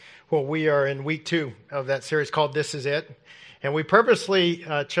Well, we are in week 2 of that series called This Is It. And we purposely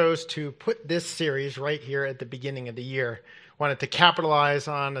chose to put this series right here at the beginning of the year. Wanted to capitalize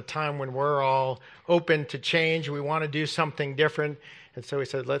on a time when we're all open to change. We want to do something different. And so we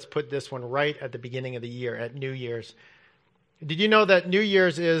said, let's put this one right at the beginning of the year, at New Year's. Did you know that New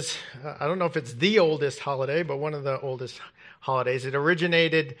Year's is, I don't know if it's the oldest holiday, but one of the oldest holidays. It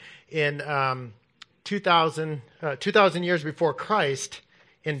originated in 2,000 years before Christ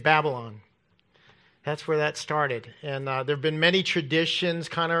in Babylon. That's where that started. And there have been many traditions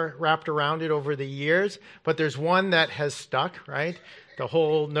kind of wrapped around it over the years, but there's one that has stuck, right? The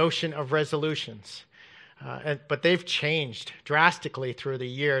whole notion of resolutions. But they've changed drastically through the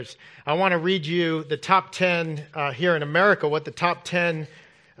years. I want to read you the top 10 here in America, what the top 10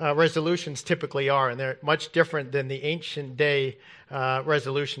 resolutions typically are. And they're much different than the ancient day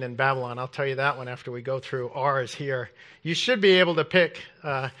resolution in Babylon. I'll tell you that one after we go through ours here. You should be able to pick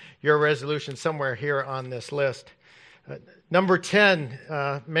your resolution somewhere here on this list. Number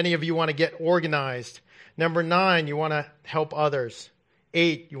 10, many of you want to get organized. Number 9, you want to help others.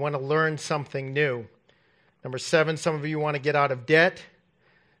 8, you want to learn something new. Number 7, some of you want to get out of debt.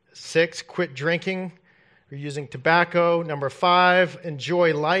 6, quit drinking or using tobacco. Number 5,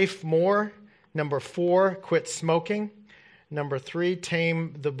 enjoy life more. Number 4, quit smoking. Number 3,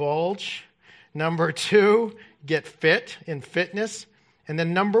 tame the bulge. Number 2, get fit in fitness. And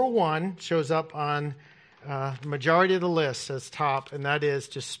then number 1 shows up on the majority of the list as top, and that is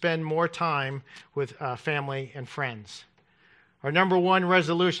to spend more time with family and friends. Our number 1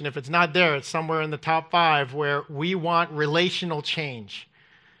 resolution, if it's not there, it's somewhere in the top 5, where we want relational change.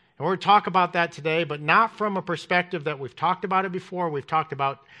 And we're going to talk about that today, but not from a perspective that we've talked about it before. We've talked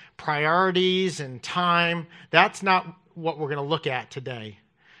about priorities and time. That's not what we're going to look at today.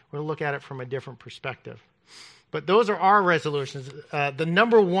 We're going to look at it from a different perspective. But those are our resolutions. The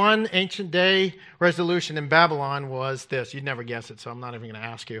number 1 ancient day resolution in Babylon was this. You'd never guess it, so I'm not even going to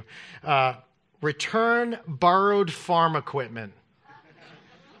ask you. Return borrowed farm equipment.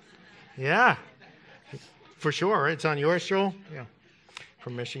 Yeah, for sure. It's on yours, Joel? Yeah,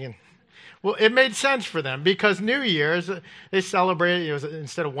 from Michigan. Well, it made sense for them because New Year's, they celebrated,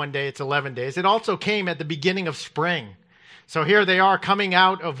 instead of 1 day, it's 11 days. It also came at the beginning of spring. So here they are coming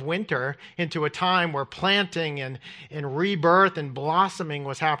out of winter into a time where planting and rebirth and blossoming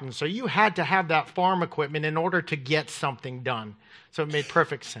was happening. So you had to have that farm equipment in order to get something done. So it made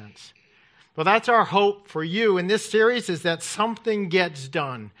perfect sense. Well, that's our hope for you in this series, is that something gets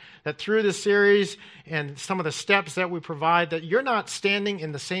done. That through the series and some of the steps that we provide, that you're not standing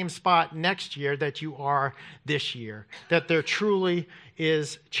in the same spot next year that you are this year. That there truly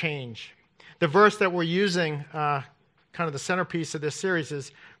is change. The verse that we're using, kind of the centerpiece of this series,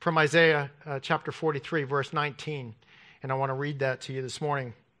 is from Isaiah chapter 43, verse 19. And I want to read that to you this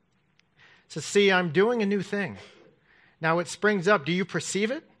morning. It says, "See, I'm doing a new thing. Now it springs up. Do you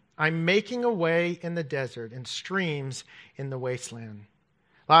perceive it? I'm making a way in the desert and streams in the wasteland."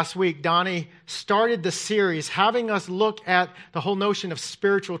 Last week, Donnie started the series having us look at the whole notion of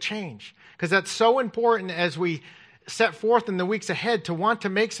spiritual change, because that's so important as we set forth in the weeks ahead to want to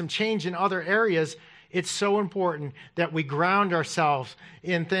make some change in other areas. It's so important that we ground ourselves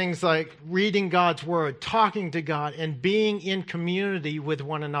in things like reading God's Word, talking to God, and being in community with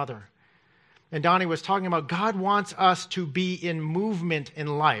one another. And Donnie was talking about God wants us to be in movement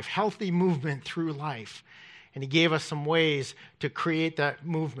in life, healthy movement through life. And he gave us some ways to create that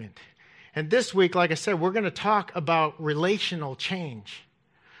movement. And this week, like I said, we're going to talk about relational change.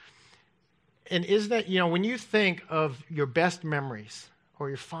 And isn't that, when you think of your best memories or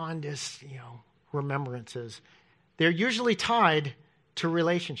your fondest, remembrances, they're usually tied to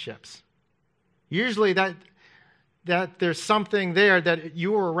relationships. Usually that there's something there that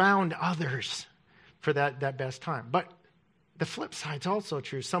you were around others for that best time. But the flip side's also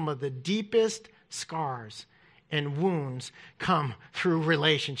true. Some of the deepest scars and wounds come through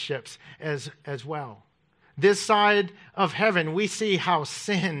relationships as well. This side of heaven, we see how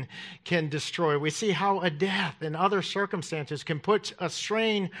sin can destroy. We see how a death and other circumstances can put a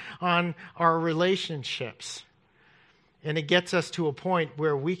strain on our relationships. And it gets us to a point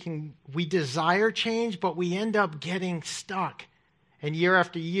where we desire change, but we end up getting stuck. And year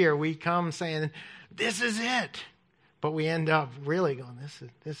after year, we come saying, this is it. But we end up really going,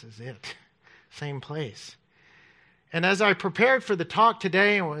 this is it. Same place. And as I prepared for the talk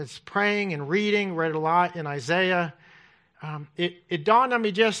today and was praying and reading, read a lot in Isaiah, it dawned on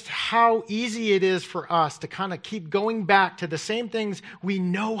me just how easy it is for us to kind of keep going back to the same things we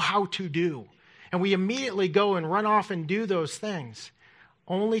know how to do. And we immediately go and run off and do those things,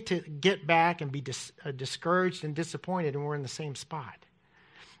 only to get back and be discouraged and disappointed, and we're in the same spot.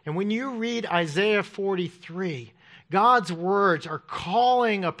 And when you read Isaiah 43, God's words are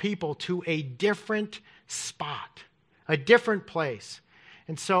calling a people to a different spot, a different place.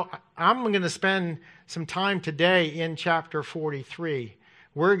 And so I'm going to spend some time today in chapter 43.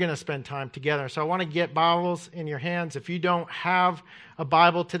 We're going to spend time together. So I want to get Bibles in your hands. If you don't have a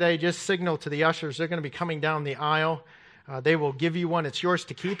Bible today, just signal to the ushers. They're going to be coming down the aisle. They will give you one. It's yours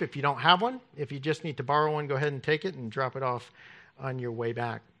to keep if you don't have one. If you just need to borrow one, go ahead and take it and drop it off on your way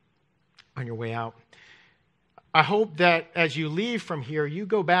back, on your way out. I hope that as you leave from here, you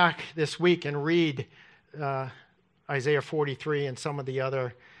go back this week and read Isaiah 43 and some of the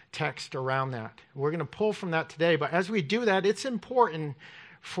other text around that. We're going to pull from that today, but as we do that, it's important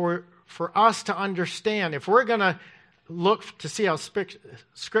for us to understand. If we're going to look to see how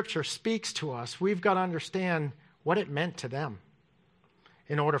Scripture speaks to us, we've got to understand what it meant to them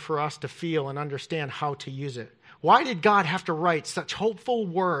in order for us to feel and understand how to use it. Why did God have to write such hopeful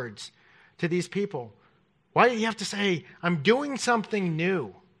words to these people? Why did he have to say, I'm doing something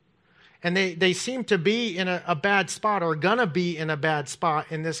new? And they seem to be in a bad spot, or gonna be in a bad spot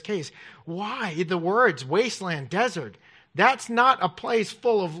in this case. Why? The words, wasteland, desert, that's not a place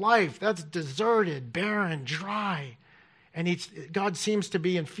full of life. That's deserted, barren, dry. And God seems to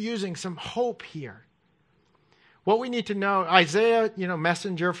be infusing some hope here. What we need to know, Isaiah,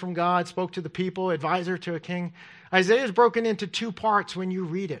 messenger from God, spoke to the people, advisor to a king. Isaiah is broken into two parts when you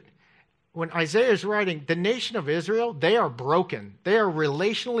read it. When Isaiah is writing, the nation of Israel, they are broken. They are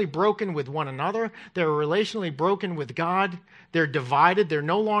relationally broken with one another. They're relationally broken with God. They're divided. They're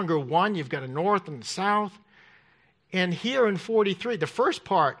no longer one. You've got a north and a south. And here in 43, the first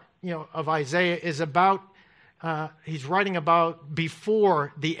part, of Isaiah is about, he's writing about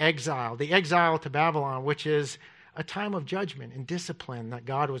before the exile to Babylon, which is a time of judgment and discipline that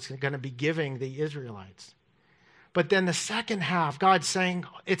God was going to be giving the Israelites. But then the second half, God's saying,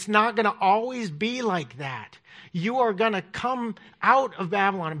 it's not going to always be like that. You are going to come out of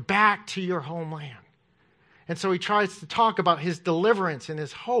Babylon and back to your homeland. And so he tries to talk about his deliverance and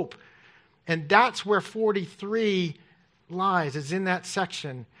his hope. And that's where 43 lies, is in that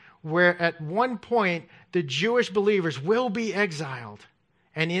section where at one point the Jewish believers will be exiled.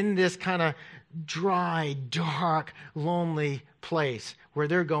 And in this kind of dry, dark, lonely place where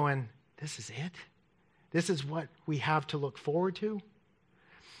they're going, this is it? This is what we have to look forward to?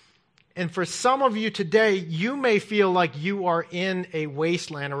 And for some of you today, you may feel like you are in a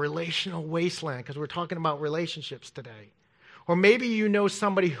wasteland, a relational wasteland, because we're talking about relationships today. Or maybe you know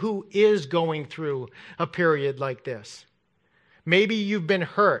somebody who is going through a period like this. Maybe you've been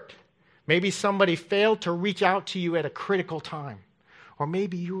hurt. Maybe somebody failed to reach out to you at a critical time. Or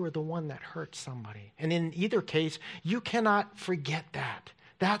maybe you were the one that hurt somebody. And in either case, you cannot forget that.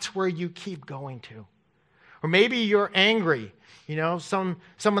 That's where you keep going to. Or maybe you're angry. Some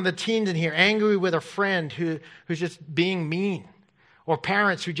of the teens in here, angry with a friend who's just being mean. Or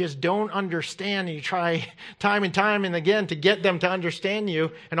parents who just don't understand, and you try time and time and again to get them to understand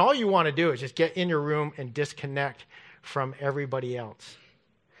you. And all you want to do is just get in your room and disconnect from everybody else.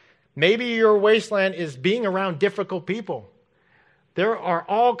 Maybe your wasteland is being around difficult people. There are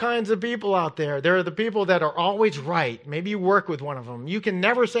all kinds of people out there. There are the people that are always right. Maybe you work with one of them. You can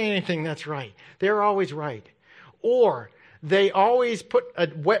never say anything that's right. They're always right. Or they always put a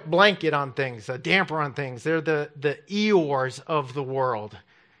wet blanket on things, a damper on things. They're the Eeyores of the world.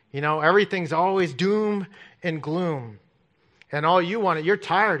 Everything's always doom and gloom. And all you're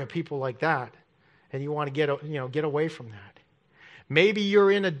tired of people like that. And you want to get away from that. Maybe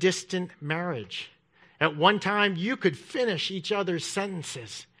you're in a distant marriage. At one time, you could finish each other's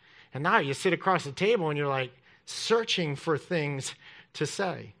sentences. And now you sit across the table and you're like searching for things to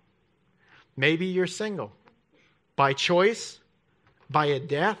say. Maybe you're single. By choice, by a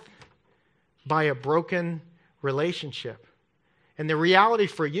death, by a broken relationship. And the reality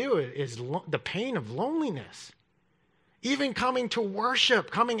for you is the pain of loneliness. Even coming to worship,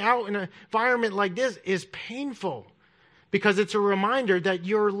 coming out in an environment like this is painful because it's a reminder that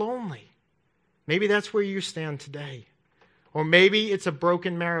you're lonely. Maybe that's where you stand today. Or maybe it's a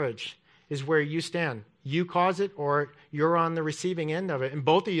broken marriage is where you stand. You cause it or you're on the receiving end of it. And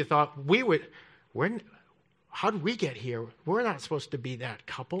both of you thought, how did we get here? We're not supposed to be that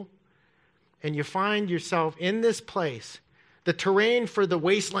couple. And you find yourself in this place. The terrain for the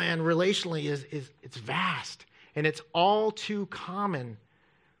wasteland relationally it's vast. And it's all too common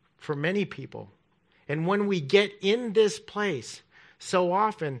for many people. And when we get in this place, so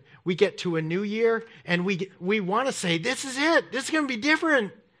often we get to a new year and we want to say, this is it. This is going to be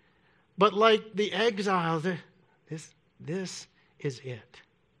different. But like the exile, this is it.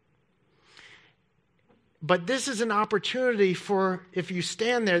 But this is an opportunity for, if you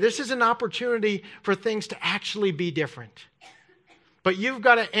stand there, this is an opportunity for things to actually be different. But you've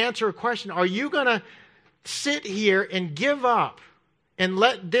got to answer a question. Are you going to sit here and give up and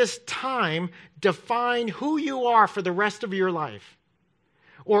let this time define who you are for the rest of your life?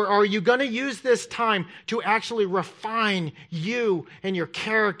 Or are you going to use this time to actually refine you and your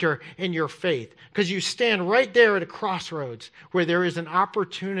character and your faith? Because you stand right there at a crossroads where there is an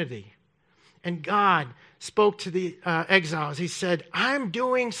opportunity. And God spoke to the exiles. He said, I'm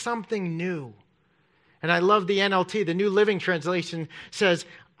doing something new. And I love the NLT, the New Living Translation says,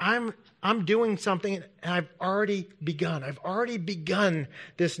 I'm doing something and I've already begun. I've already begun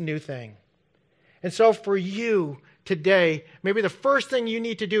this new thing. And so for you today, maybe the first thing you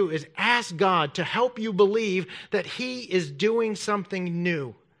need to do is ask God to help you believe that He is doing something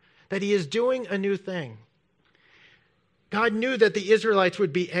new, that He is doing a new thing. God knew that the Israelites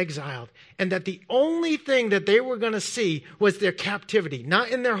would be exiled and that the only thing that they were going to see was their captivity, not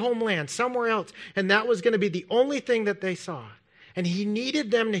in their homeland, somewhere else. And that was going to be the only thing that they saw. And He needed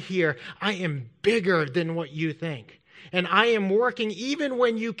them to hear, I am bigger than what you think. And I am working even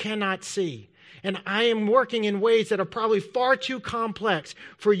when you cannot see. And I am working in ways that are probably far too complex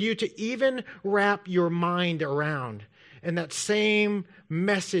for you to even wrap your mind around. And that same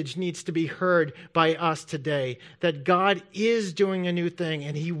message needs to be heard by us today, that God is doing a new thing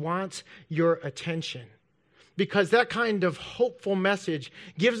and He wants your attention. Because that kind of hopeful message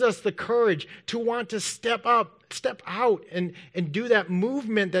gives us the courage to want to step out and do that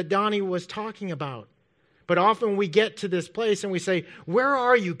movement that Donnie was talking about. But often we get to this place and we say, where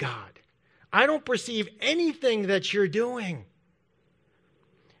are you, God? I don't perceive anything that you're doing.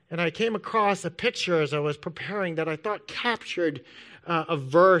 And I came across a picture as I was preparing that I thought captured a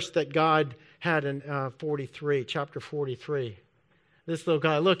verse that God had in chapter 43. This little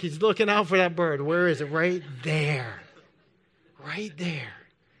guy, look, he's looking out for that bird. Where is it? Right there. Right there.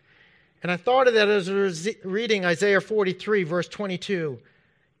 And I thought of that as I was reading Isaiah 43, verse 22.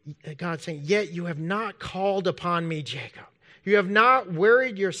 God saying, yet you have not called upon me, Jacob. You have not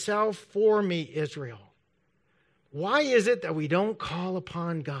worried yourself for me, Israel. Why is it that we don't call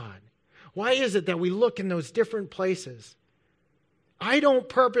upon God? Why is it that we look in those different places? I don't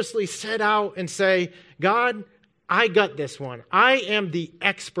purposely set out and say, God, I got this one. I am the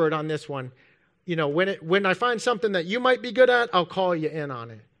expert on this one. You know, when I find something that you might be good at, I'll call you in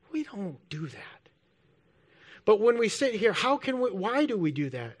on it. We don't do that. But when we sit here, why do we do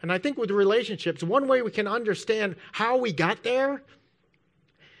that? And I think with relationships, one way we can understand how we got there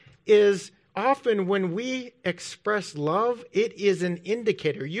is often when we express love, it is an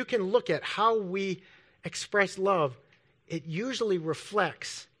indicator. You can look at how we express love. It usually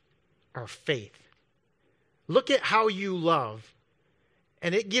reflects our faith. Look at how you love,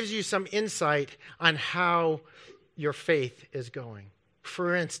 and it gives you some insight on how your faith is going.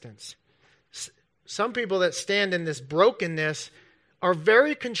 For instance, some people that stand in this brokenness are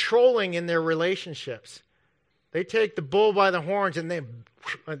very controlling in their relationships. They take the bull by the horns, and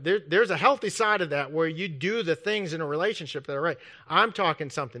there's a healthy side of that where you do the things in a relationship that are right. I'm talking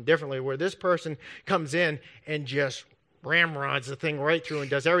something differently where this person comes in and just ramrods the thing right through and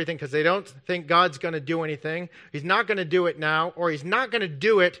does everything because they don't think God's going to do anything. He's not going to do it now, or He's not going to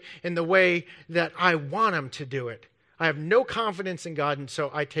do it in the way that I want Him to do it. I have no confidence in God, and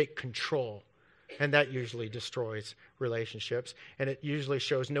so I take control. And that usually destroys relationships, and it usually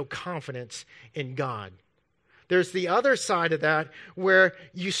shows no confidence in God. There's the other side of that where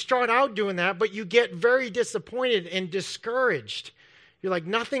you start out doing that, but you get very disappointed and discouraged. You're like,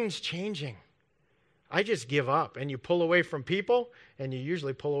 nothing's changing. I just give up. And you pull away from people, and you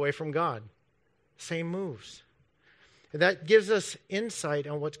usually pull away from God. Same moves. And that gives us insight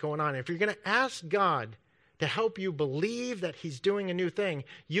on what's going on. If you're going to ask God to help you believe that He's doing a new thing,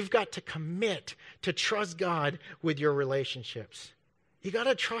 you've got to commit to trust God with your relationships. You got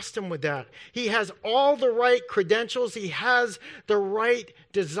to trust Him with that. He has all the right credentials. He has the right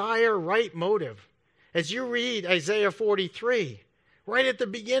desire, right motive. As you read Isaiah 43, right at the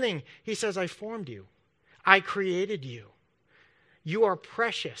beginning, He says, I formed you. I created you. You are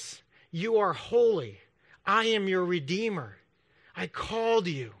precious. You are holy. I am your Redeemer. I called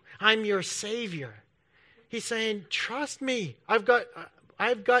you. I'm your Savior. He's saying, trust me. I've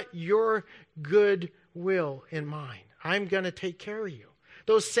got your good will in mind. I'm going to take care of you.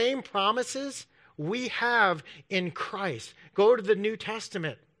 Those same promises we have in Christ. Go to the New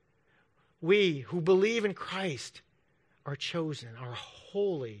Testament. We who believe in Christ are chosen, are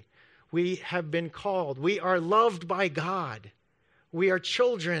holy. We have been called. We are loved by God. We are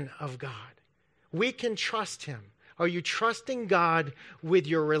children of God. We can trust Him. Are you trusting God with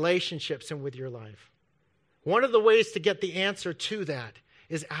your relationships and with your life? One of the ways to get the answer to that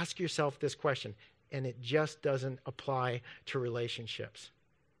is ask yourself this question, and it just doesn't apply to relationships.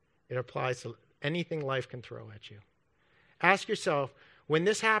 It applies to anything life can throw at you. Ask yourself, when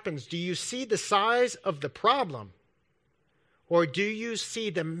this happens, do you see the size of the problem? Or do you see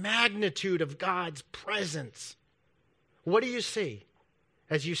the magnitude of God's presence? What do you see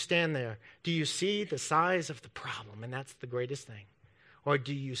as you stand there? Do you see the size of the problem? And that's the greatest thing. Or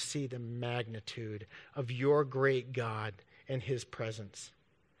do you see the magnitude of your great God and his presence?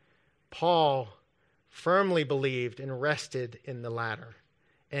 Paul firmly believed and rested in the latter.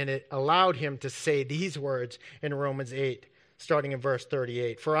 And it allowed him to say these words in Romans 8, starting in verse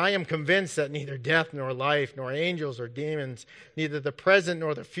 38. For I am convinced that neither death nor life, nor angels or demons, neither the present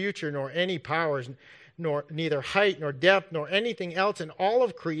nor the future, nor any powers, nor neither height nor depth, nor anything else in all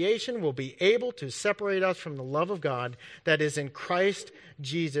of creation will be able to separate us from the love of God that is in Christ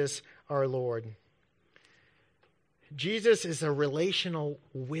Jesus our Lord. Jesus is a relational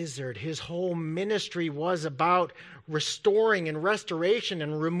wizard. His whole ministry was about restoring and restoration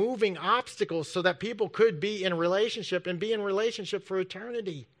and removing obstacles so that people could be in relationship and be in relationship for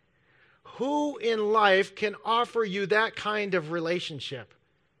eternity. Who in life can offer you that kind of relationship?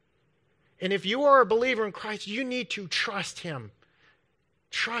 And if you are a believer in Christ, you need to trust him.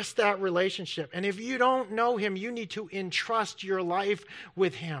 Trust that relationship. And if you don't know him, you need to entrust your life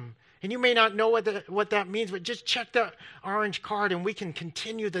with him. And you may not know what that means, but just check the orange card and we can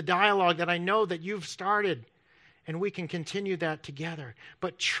continue the dialogue that I know that you've started. And we can continue that together.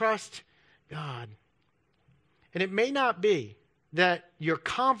 But trust God. And it may not be that your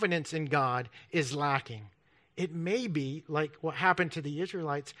confidence in God is lacking. It may be, like what happened to the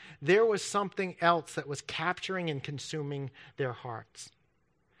Israelites, there was something else that was capturing and consuming their hearts.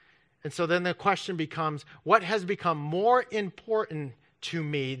 And so then the question becomes, what has become more important to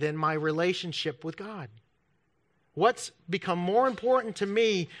me than my relationship with God? What's become more important to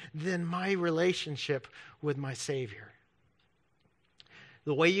me than my relationship with my Savior?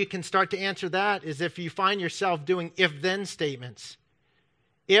 The way you can start to answer that is if you find yourself doing if-then statements.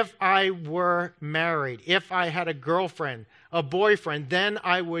 If I were married, if I had a girlfriend, a boyfriend, then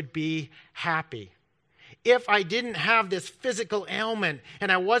I would be happy. If I didn't have this physical ailment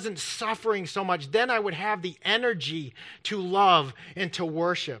and I wasn't suffering so much, then I would have the energy to love and to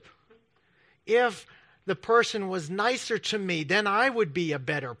worship. If the person was nicer to me, then I would be a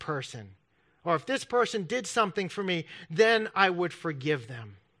better person. Or if this person did something for me, then I would forgive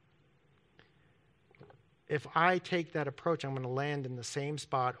them. If I take that approach, I'm going to land in the same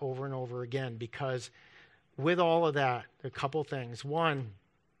spot over and over again, because with all of that, a couple things. One,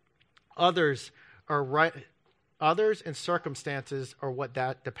 others and circumstances are what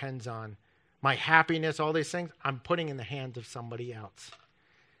that depends on. My happiness, all these things, I'm putting in the hands of somebody else.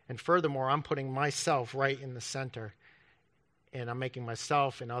 And furthermore, I'm putting myself right in the center. And I'm making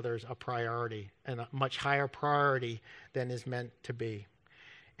myself and others a priority, and a much higher priority than is meant to be.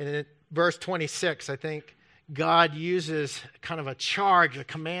 And in verse 26, I think God uses kind of a charge, a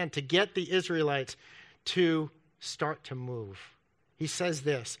command to get the Israelites to start to move. He says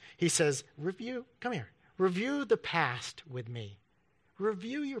this. He says, review the past with me.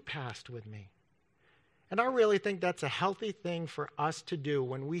 Review your past with me. And I really think that's a healthy thing for us to do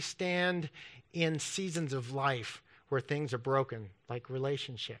when we stand in seasons of life where things are broken, like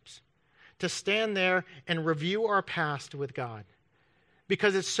relationships. To stand there and review our past with God.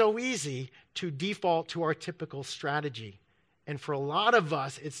 Because it's so easy to default to our typical strategy. And for a lot of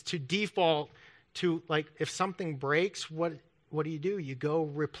us, it's to default to, like, if something breaks, what do? You go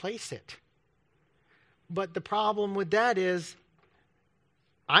replace it. But the problem with that is,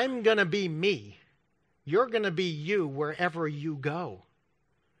 I'm going to be me. You're going to be you wherever you go.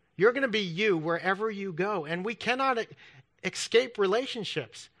 You're going to be you wherever you go. And we cannot escape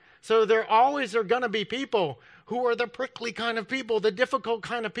relationships. So there always are going to be people who are the prickly kind of people, the difficult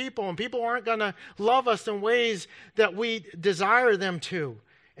kind of people, and people aren't going to love us in ways that we desire them to.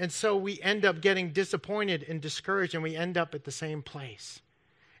 And so we end up getting disappointed and discouraged, and we end up at the same place.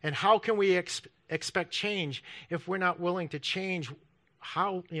 And how can we expect change if we're not willing to change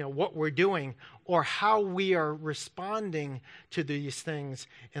what we're doing or how we are responding to these things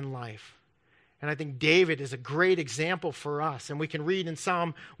in life? And I think David is a great example for us. And we can read in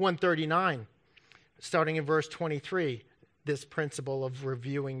Psalm 139, starting in verse 23, this principle of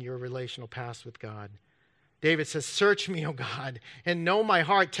reviewing your relational past with God. David says, search me, O God, and know my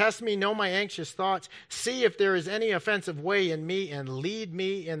heart. Test me, know my anxious thoughts. See if there is any offensive way in me, and lead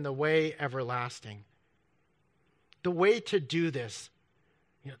me in the way everlasting. The way to do this,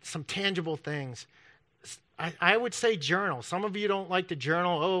 some tangible things. I would say journal. Some of you don't like to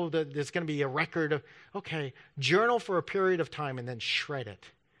journal. Oh, there's going to be a record of, okay, journal for a period of time and then shred it.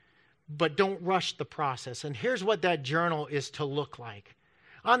 But don't rush the process. And here's what that journal is to look like.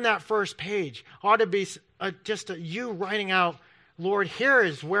 On that first page ought to be you writing out, Lord, here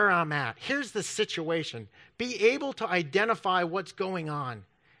is where I'm at. Here's the situation. Be able to identify what's going on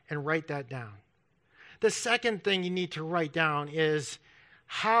and write that down. The second thing you need to write down is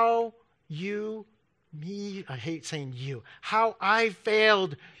how how I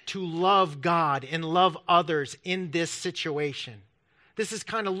failed to love God and love others in this situation. This is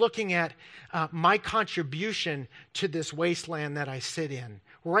kind of looking at my contribution to this wasteland that I sit in.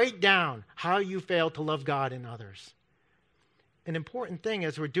 Write down how you failed to love God and others. An important thing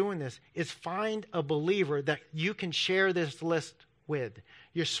as we're doing this is find a believer that you can share this list with.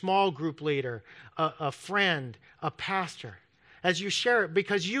 Your small group leader, a friend, a pastor. As you share it,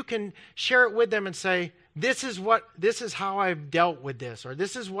 because you can share it with them and say, this is how I've dealt with this, or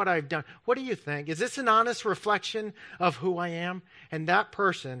this is what I've done. What do you think? Is this an honest reflection of who I am? And that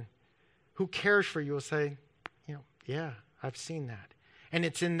person who cares for you will say, yeah, I've seen that. And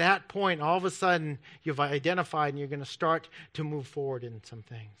it's in that point, all of a sudden, you've identified and you're going to start to move forward in some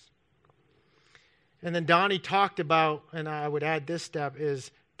things. And then Donnie talked about, and I would add this step,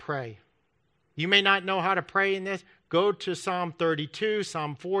 is pray. You may not know how to pray in this. Go to Psalm 32,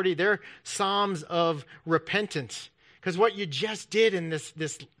 Psalm 40. They're psalms of repentance. Because what you just did in this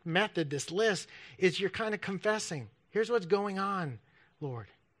method, this list, is you're kind of confessing. Here's what's going on, Lord.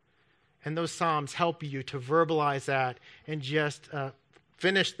 And those psalms help you to verbalize that and just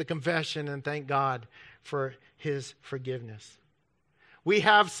finish the confession and thank God for his forgiveness. We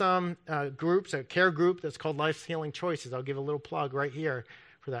have some groups, a care group that's called Life's Healing Choices. I'll give a little plug right here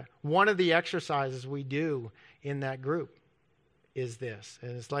for that. One of the exercises we do in that group is this.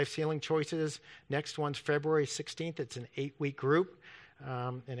 And it's Life's Healing Choices. Next one's February 16th. It's an 8-week group.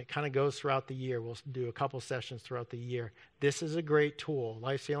 And it kind of goes throughout the year. We'll do a couple sessions throughout the year. This is a great tool,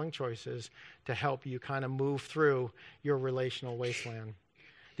 Life's Healing Choices, to help you kind of move through your relational wasteland.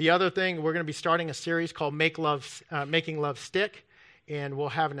 The other thing, we're going to be starting a series called Making Love Stick. And we'll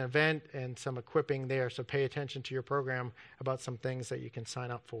have an event and some equipping there. So pay attention to your program about some things that you can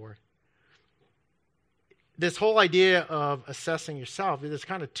sign up for. This whole idea of assessing yourself, there's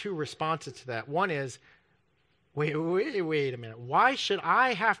kind of two responses to that. One is, wait a minute. Why should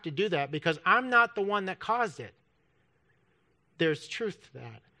I have to do that? Because I'm not the one that caused it. There's truth to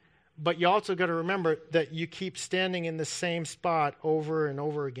that. But you also got to remember that you keep standing in the same spot over and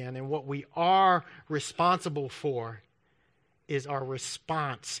over again. And what we are responsible for is our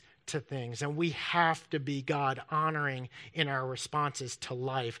response to things. And we have to be God honoring in our responses to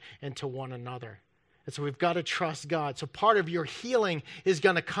life and to one another. And so we've got to trust God. So part of your healing is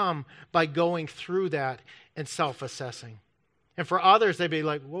going to come by going through that and self-assessing. And for others, they'd be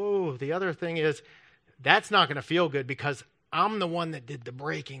like, whoa, the other thing is, that's not going to feel good because I'm the one that did the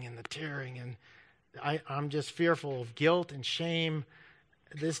breaking and the tearing. And I'm just fearful of guilt and shame.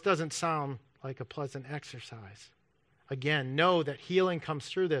 This doesn't sound like a pleasant exercise. Again, know that healing comes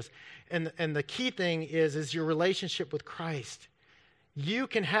through this. And the key thing is your relationship with Christ. You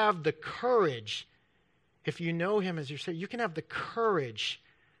can have the courage, if you know him as your Savior, you can have the courage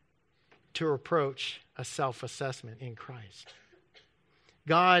to approach a self-assessment in Christ.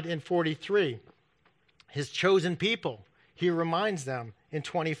 God in 43, his chosen people, he reminds them in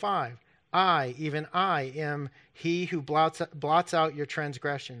 25, I, even I, am he who blots out your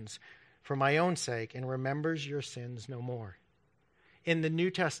transgressions for my own sake, and remembers your sins no more. In the New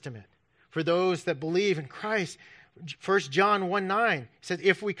Testament, for those that believe in Christ, 1 John 1:9 says,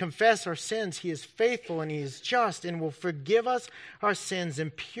 if we confess our sins, he is faithful and he is just and will forgive us our sins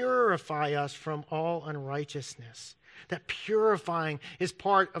and purify us from all unrighteousness. That purifying is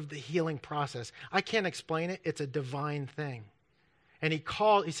part of the healing process. I can't explain it. It's a divine thing. And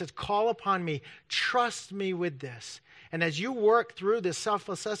he says, call upon me, trust me with this. And as you work through this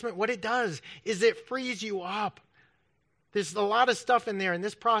self-assessment, what it does is it frees you up. There's a lot of stuff in there, and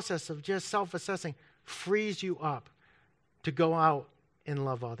this process of just self-assessing frees you up to go out and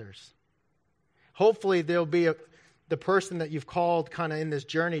love others. Hopefully there'll be the person that you've called kind of in this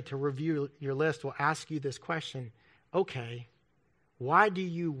journey to review your list will ask you this question. Okay, why do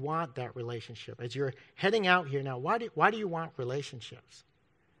you want that relationship? As you're heading out here now, why do you want relationships?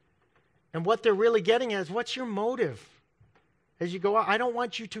 And what they're really getting at is, what's your motive? As you go out, I don't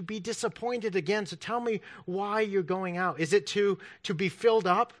want you to be disappointed again, so tell me why you're going out. Is it to be filled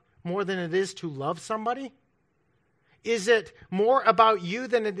up more than it is to love somebody? Is it more about you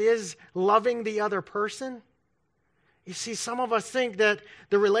than it is loving the other person? You see, some of us think that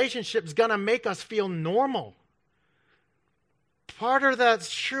the relationship's going to make us feel normal. Part of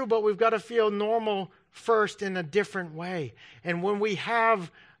that's true, but we've got to feel normal first in a different way. And when we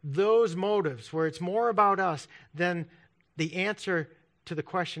have those motives where it's more about us, then the answer to the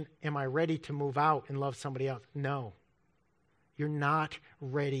question, am I ready to move out and love somebody else? No, you're not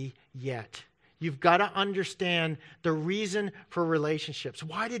ready yet. You've got to understand the reason for relationships.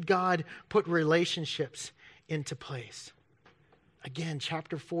 Why did God put relationships into place? Again,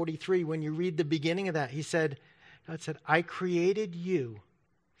 chapter 43, when you read the beginning of that, God said, I created you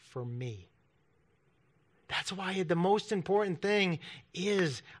for me. That's why the most important thing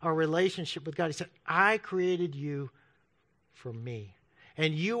is a relationship with God. He said, I created you for me.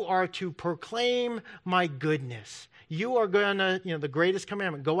 And you are to proclaim my goodness. You are going to, the greatest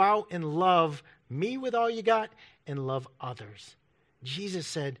commandment, go out and love me with all you got and love others. Jesus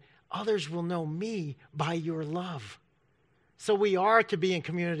said, others will know me by your love. So we are to be in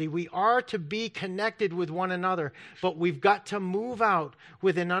community. We are to be connected with one another. But we've got to move out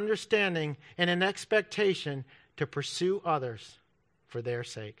with an understanding and an expectation to pursue others for their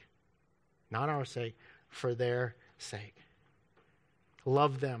sake. Not our sake, for their sake.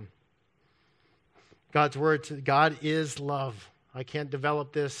 Love them. God's word, God is love. I can't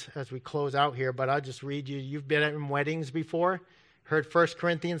develop this as we close out here, but I'll just read you. You've been in weddings before. Heard 1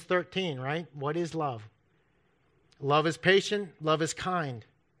 Corinthians 13, right? What is love? Love is patient. Love is kind.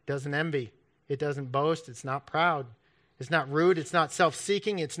 It doesn't envy. It doesn't boast. It's not proud. It's not rude. It's not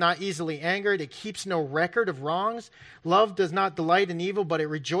self-seeking. It's not easily angered. It keeps no record of wrongs. Love does not delight in evil, but it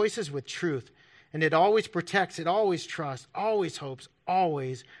rejoices with truth. And it always protects. It always trusts. Always hopes.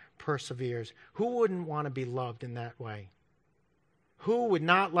 Always perseveres. Who wouldn't want to be loved in that way? Who would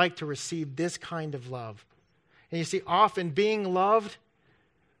not like to receive this kind of love? And you see, often being loved,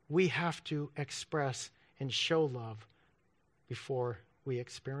 we have to express and show love before we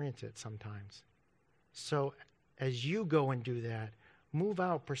experience it sometimes. So as you go and do that, move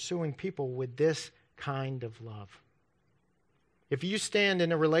out pursuing people with this kind of love. If you stand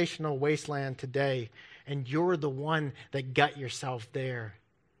in a relational wasteland today and you're the one that got yourself there,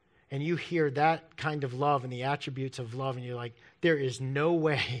 and you hear that kind of love and the attributes of love, and you're like, there is no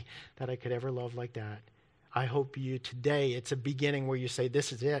way that I could ever love like that. I hope you today, it's a beginning where you say,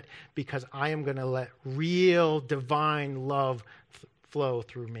 this is it, because I am going to let real divine love flow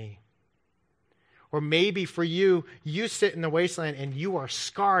through me. Or maybe for you, you sit in the wasteland and you are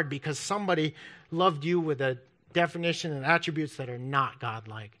scarred because somebody loved you with a definition and attributes that are not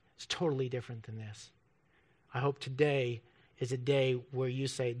godlike. It's totally different than this. I hope today is a day where you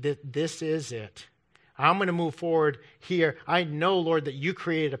say, this is it. I'm going to move forward here. I know, Lord, that you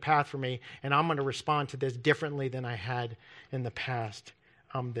created a path for me, and I'm going to respond to this differently than I had in the past.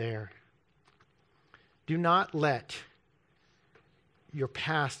 I'm there. Do not let your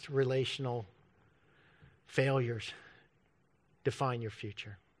past relational failures define your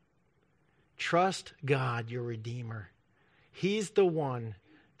future. Trust God, your Redeemer. He's the one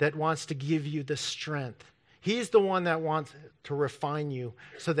that wants to give you the strength. He's the one that wants to refine you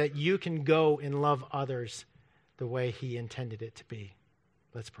so that you can go and love others the way he intended it to be.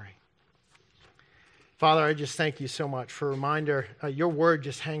 Let's pray. Father, I just thank you so much for a reminder. Your word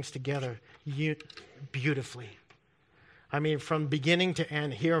just hangs together beautifully. I mean, from beginning to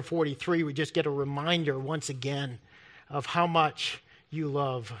end, here in 43, we just get a reminder once again of how much you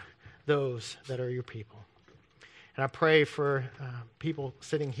love those that are your people. And I pray for people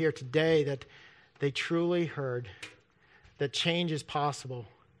sitting here today that they truly heard that change is possible,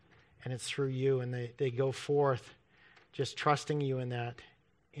 and it's through you, and they go forth just trusting you in that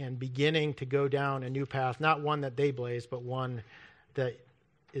and beginning to go down a new path, not one that they blaze, but one that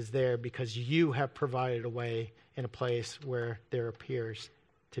is there because you have provided a way in a place where there appears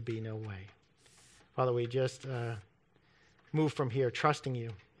to be no way. Father, we just move from here trusting you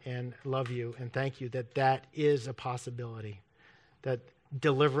and love you and thank you that that is a possibility, that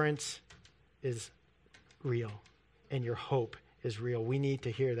deliverance is real and your hope is real. We need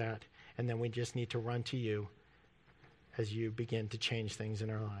to hear that, and then we just need to run to you as you begin to change things in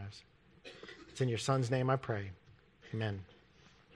our lives. It's in your Son's name I pray. Amen.